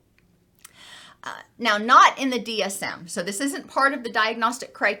 Now, not in the DSM, so this isn't part of the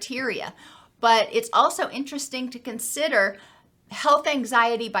diagnostic criteria, but it's also interesting to consider health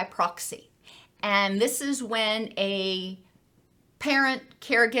anxiety by proxy. And this is when a parent,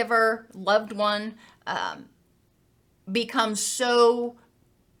 caregiver, loved one becomes so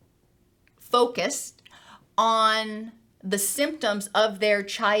focused on the symptoms of their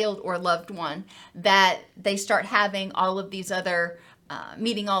child or loved one that they start having all of these other,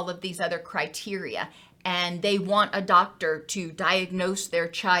 meeting all of these other criteria, and they want a doctor to diagnose their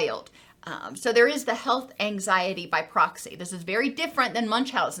child. So there is the health anxiety by proxy. This is very different than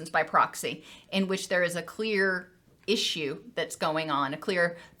Munchausen's by proxy, in which there is a clear issue that's going on, a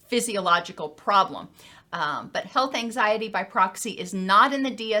clear physiological problem. But health anxiety by proxy is not in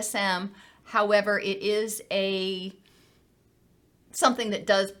the DSM. However, it is something that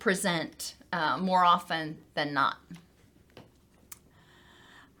does present more often than not.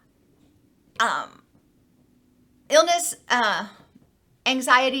 Illness,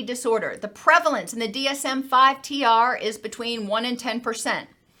 anxiety disorder. The prevalence in the DSM-5 TR is between 1 and 10%.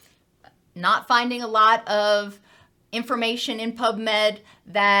 Not finding a lot of information in PubMed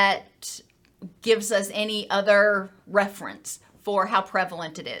that gives us any other reference for how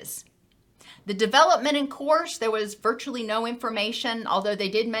prevalent it is. The development and course, there was virtually no information, although they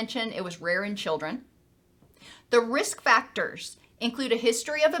did mention it was rare in children. The risk factors include a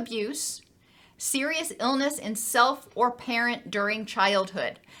history of abuse, serious illness in self or parent during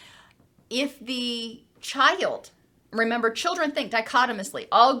childhood. If the child, remember, children think dichotomously,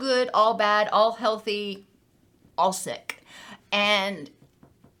 all good, all bad, all healthy, all sick. And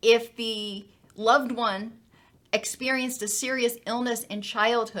if the loved one experienced a serious illness in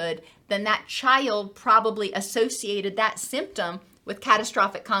childhood, then that child probably associated that symptom with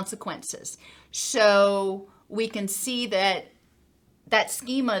catastrophic consequences. So we can see that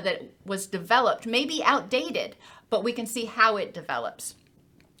schema that was developed may be outdated, but we can see how it develops.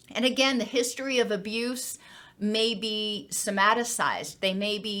 And again, the history of abuse may be somaticized. They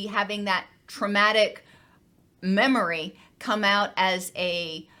may be having that traumatic memory come out as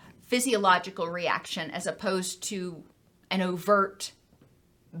a physiological reaction as opposed to an overt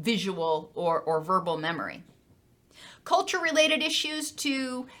visual or verbal memory. Culture-related issues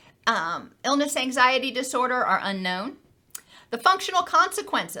to illness anxiety disorder are unknown. The functional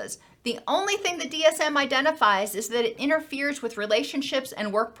consequences. The only thing the DSM identifies is that it interferes with relationships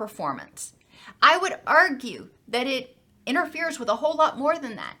and work performance. I would argue that it interferes with a whole lot more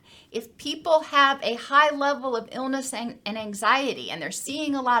than that. If people have a high level of illness and anxiety and they're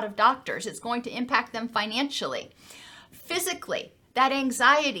seeing a lot of doctors, it's going to impact them financially. Physically, that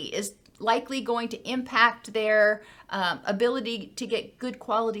anxiety is likely going to impact their ability to get good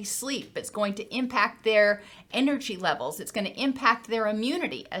quality sleep. It's going to impact their energy levels. It's going to impact their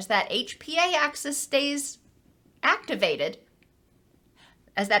immunity as that HPA axis stays activated,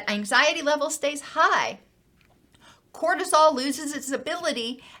 as that anxiety level stays high. Cortisol loses its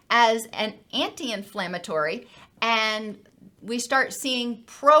ability as an anti-inflammatory, and we start seeing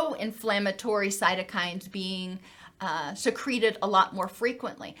pro-inflammatory cytokines being secreted a lot more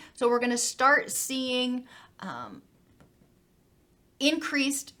frequently. So we're going to start seeing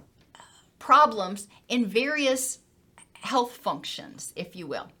increased problems in various health functions, if you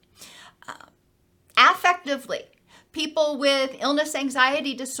will. Affectively, people with illness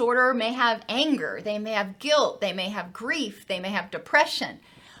anxiety disorder may have anger, they may have guilt, they may have grief, they may have depression.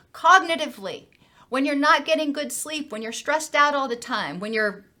 Cognitively, when you're not getting good sleep, when you're stressed out all the time, when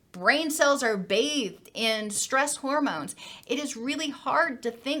your brain cells are bathed in stress hormones, it is really hard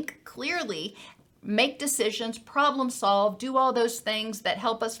to think clearly, make decisions, problem solve, do all those things that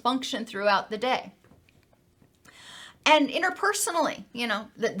help us function throughout the day. And interpersonally,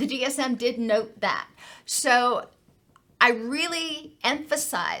 the DSM did note that. So I really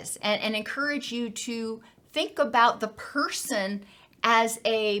emphasize and encourage you to think about the person as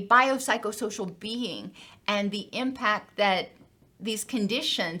a biopsychosocial being and the impact that these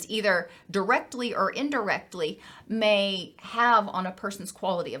conditions, either directly or indirectly, may have on a person's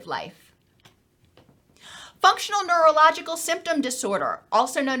quality of life. Functional neurological symptom disorder,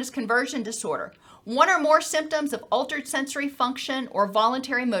 also known as conversion disorder, one or more symptoms of altered sensory function or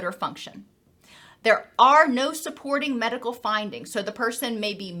voluntary motor function. There are no supporting medical findings, so the person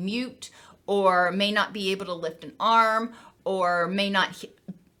may be mute or may not be able to lift an arm, or may not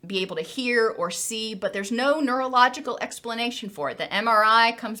be able to hear or see, but there's no neurological explanation for it. The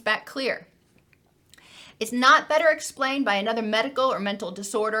MRI comes back clear. It's not better explained by another medical or mental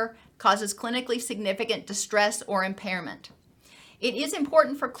disorder, causes clinically significant distress or impairment. It is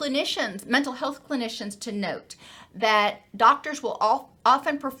important for clinicians, mental health clinicians, to note that doctors will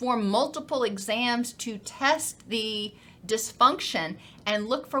often perform multiple exams to test the dysfunction and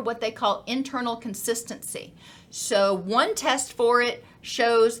look for what they call internal consistency. So one test for it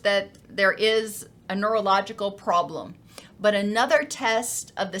shows that there is a neurological problem, but another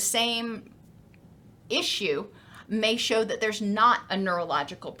test of the same issue may show that there's not a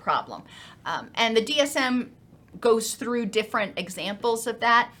neurological problem. And the DSM goes through different examples of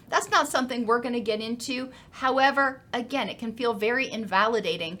that. That's not something we're going to get into. However, again, it can feel very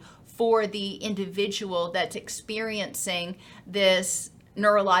invalidating for the individual that's experiencing this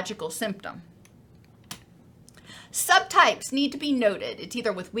neurological symptom. Subtypes need to be noted. It's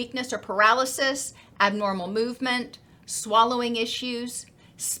either with weakness or paralysis, abnormal movement, swallowing issues,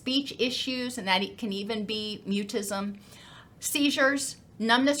 speech issues, and that can even be mutism, seizures,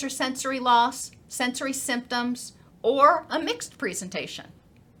 numbness or sensory loss, sensory symptoms, or a mixed presentation.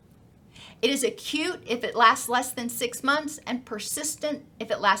 It is acute if it lasts less than 6 months and persistent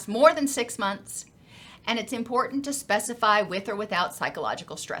if it lasts more than 6 months. And it's important to specify with or without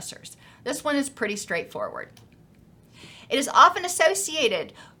psychological stressors. This one is pretty straightforward. It is often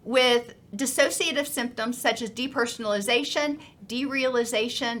associated with dissociative symptoms such as depersonalization,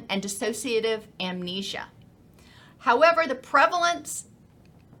 derealization, and dissociative amnesia. However, the prevalence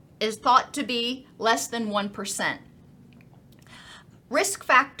is thought to be less than 1%. Risk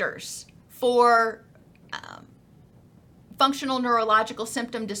factors for functional neurological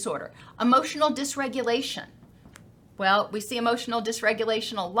symptom disorder. Emotional dysregulation. Well, we see emotional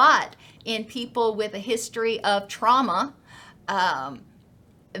dysregulation a lot in people with a history of trauma.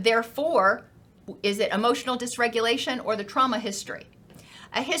 Therefore, is it emotional dysregulation or the trauma history?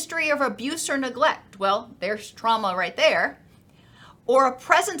 A history of abuse or neglect. Well, there's trauma right there. Or a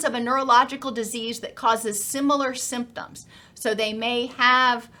presence of a neurological disease that causes similar symptoms. So they may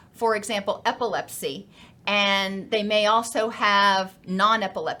have, for example, epilepsy, and they may also have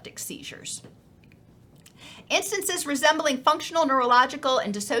non-epileptic seizures. Instances resembling functional neurological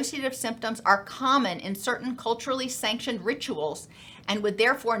and dissociative symptoms are common in certain culturally sanctioned rituals and would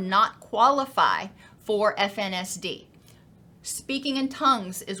therefore not qualify for FNSD. Speaking in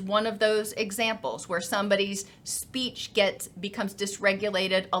tongues is one of those examples where somebody's speech becomes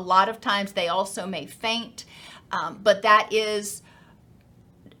dysregulated. A lot of times they also may faint, but that is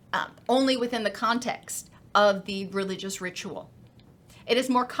only within the context of the religious ritual. It is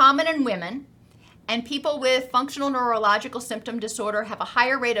more common in women, and people with functional neurological symptom disorder have a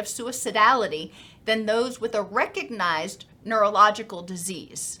higher rate of suicidality than those with a recognized neurological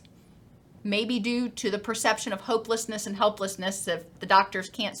disease. Maybe due to the perception of hopelessness and helplessness if the doctors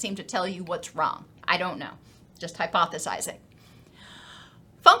can't seem to tell you what's wrong. I don't know, just hypothesizing.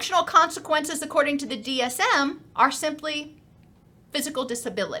 Functional consequences, according to the DSM, are simply physical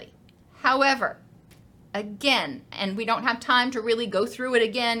disability. However, again, and we don't have time to really go through it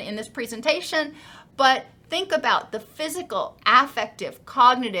again in this presentation, but think about the physical, affective,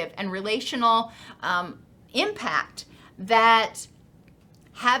 cognitive, and relational impact that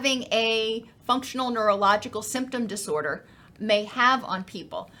having a functional neurological symptom disorder may have on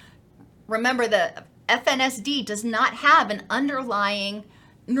people. Remember, the FNSD does not have an underlying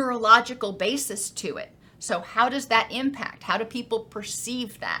neurological basis to it. So how does that impact? How do people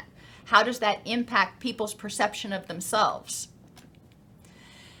perceive that? How does that impact people's perception of themselves?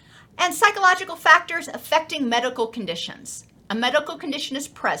 And psychological factors affecting medical conditions. A medical condition is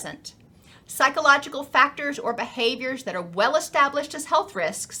present. Psychological factors or behaviors that are well established as health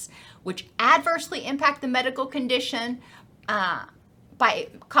risks, which adversely impact the medical condition by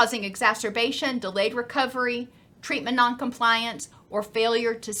causing exacerbation, delayed recovery, treatment noncompliance, or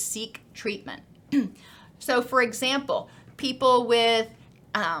failure to seek treatment. So, for example, people with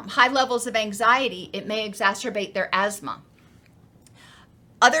high levels of anxiety, it may exacerbate their asthma.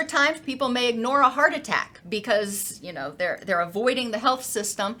 Other times, people may ignore a heart attack because, they're avoiding the health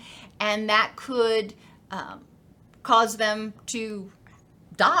system, and that could cause them to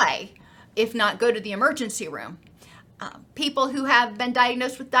die, if not go to the emergency room. People who have been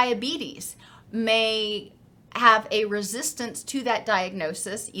diagnosed with diabetes may have a resistance to that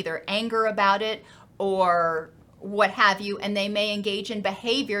diagnosis, either anger about it or what have you, and they may engage in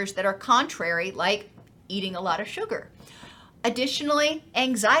behaviors that are contrary, like eating a lot of sugar. Additionally,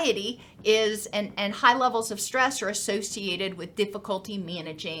 anxiety and high levels of stress are associated with difficulty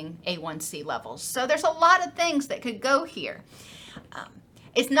managing A1C levels. So there's a lot of things that could go here.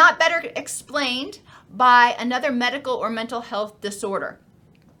 It's not better explained by another medical or mental health disorder.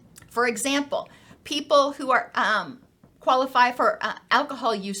 For example, people who are qualify for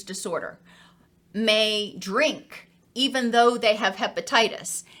alcohol use disorder may drink even though they have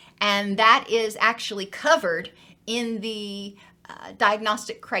hepatitis, and that is actually covered in the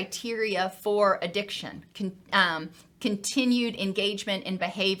diagnostic criteria for addiction. Continued engagement in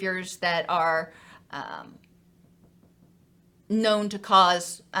behaviors that are known to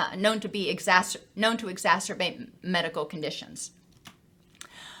exacerbate medical conditions.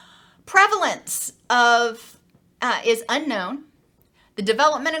 Prevalence of is unknown. The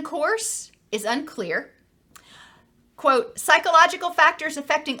development course is unclear. Quote, psychological factors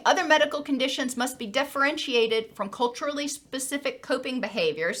affecting other medical conditions must be differentiated from culturally specific coping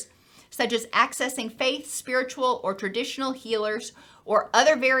behaviors, such as accessing faith, spiritual, or traditional healers, or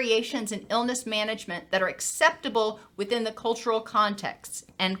other variations in illness management that are acceptable within the cultural context,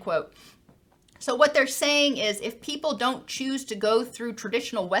 end quote. So what they're saying is if people don't choose to go through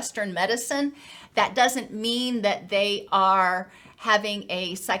traditional Western medicine, that doesn't mean that they are having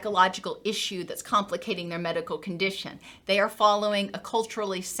a psychological issue that's complicating their medical condition. They are following a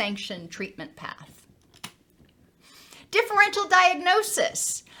culturally sanctioned treatment path. Differential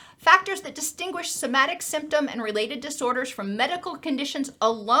diagnosis. Factors that distinguish somatic symptom and related disorders from medical conditions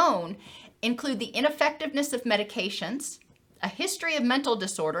alone include the ineffectiveness of medications, a history of mental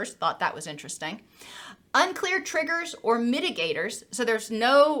disorders, thought that was interesting, unclear triggers or mitigators,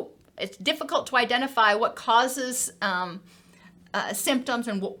 so it's difficult to identify what causes symptoms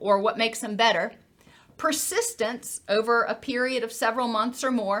or what makes them better, persistence over a period of several months or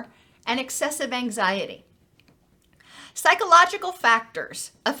more, and excessive anxiety. Psychological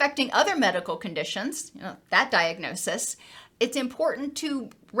factors affecting other medical conditions, that diagnosis, it's important to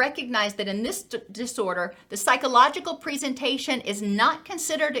recognize that in this disorder, the psychological presentation is not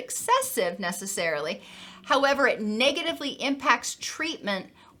considered excessive necessarily. However, it negatively impacts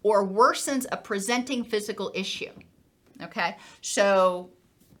treatment or worsens a presenting physical issue. Okay, so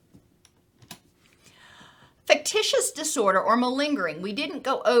fictitious disorder or malingering, we didn't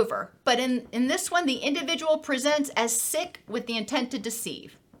go over, but in this one, the individual presents as sick with the intent to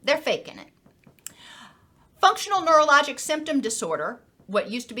deceive. They're faking it. Functional neurologic symptom disorder, what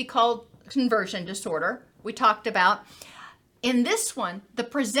used to be called conversion disorder, we talked about. In this one, the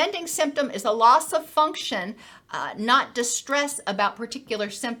presenting symptom is a loss of function, not distress about particular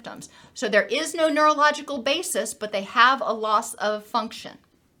symptoms. So there is no neurological basis, but they have a loss of function.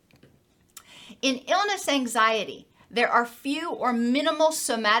 In illness anxiety, there are few or minimal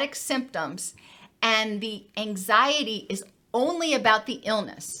somatic symptoms, and the anxiety is only about the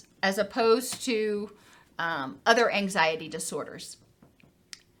illness, as opposed to other anxiety disorders.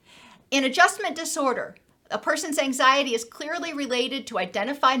 In adjustment disorder, a person's anxiety is clearly related to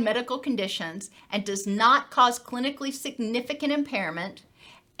identified medical conditions and does not cause clinically significant impairment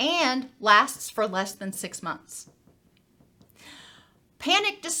and lasts for less than 6 months.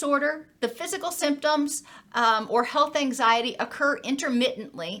 Panic disorder, the physical symptoms or health anxiety occur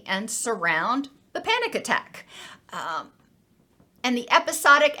intermittently and surround the panic attack. And the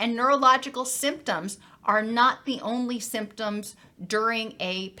episodic and neurological symptoms are not the only symptoms during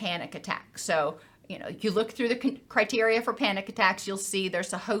a panic attack. So, you look through the criteria for panic attacks, you'll see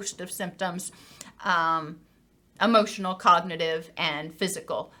there's a host of symptoms, emotional, cognitive, and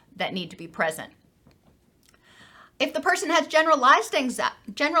physical, that need to be present. If the person has generalized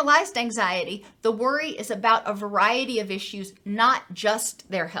anxiety, the worry is about a variety of issues, not just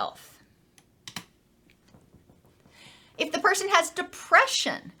their health. If the person has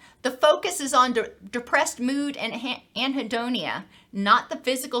depression, the focus is on depressed mood and anhedonia, not the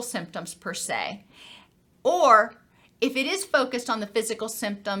physical symptoms per se. Or if it is focused on the physical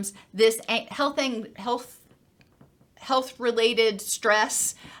symptoms, this health-related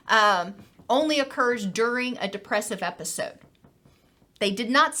stress only occurs during a depressive episode. They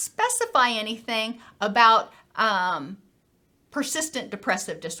did not specify anything about persistent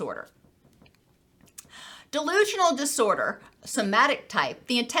depressive disorder. Delusional disorder, somatic type,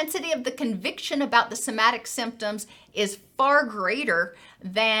 the intensity of the conviction about the somatic symptoms is far greater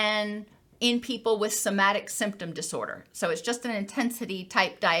than in people with somatic symptom disorder. So it's just an intensity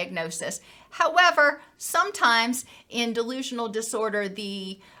type diagnosis. However, sometimes in delusional disorder,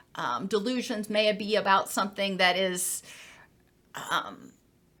 the delusions may be about something that is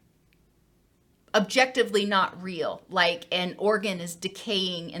objectively not real, like an organ is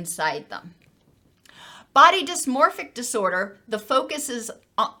decaying inside them. Body dysmorphic disorder, the focus is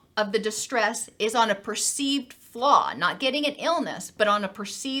of the distress is on a perceived flaw, not getting an illness, but on a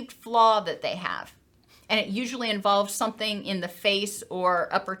perceived flaw that they have. And it usually involves something in the face or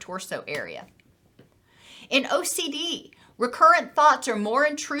upper torso area. In OCD, recurrent thoughts are more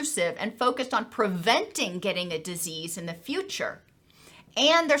intrusive and focused on preventing getting a disease in the future.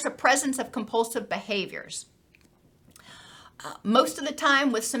 And there's a presence of compulsive behaviors. Most of the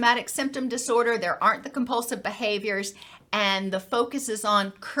time with somatic symptom disorder, there aren't the compulsive behaviors, and the focus is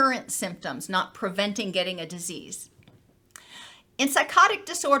on current symptoms, not preventing getting a disease. In psychotic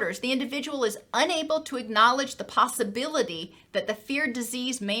disorders, the individual is unable to acknowledge the possibility that the feared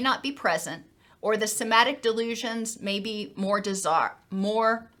disease may not be present, or the somatic delusions may be more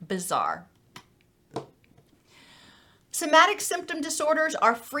bizarre. Somatic symptom disorders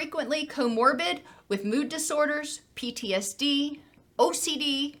are frequently comorbid with mood disorders, PTSD,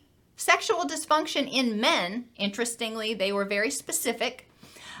 OCD, sexual dysfunction in men. Interestingly, they were very specific.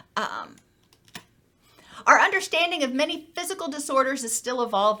 Our understanding of many physical disorders is still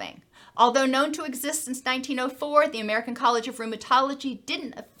evolving. Although known to exist since 1904, the American College of Rheumatology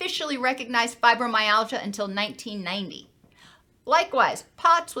didn't officially recognize fibromyalgia until 1990. Likewise,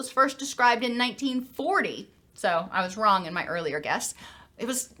 POTS was first described in 1940, so I was wrong in my earlier guess. It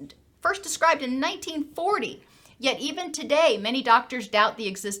was first described in 1940, yet even today, many doctors doubt the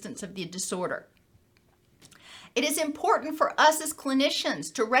existence of the disorder. It is important for us as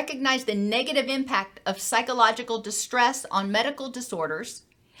clinicians to recognize the negative impact of psychological distress on medical disorders,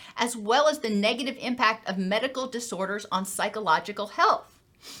 as well as the negative impact of medical disorders on psychological health.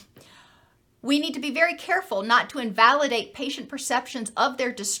 We need to be very careful not to invalidate patient perceptions of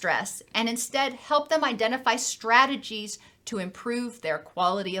their distress and instead help them identify strategies to improve their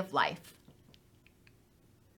quality of life.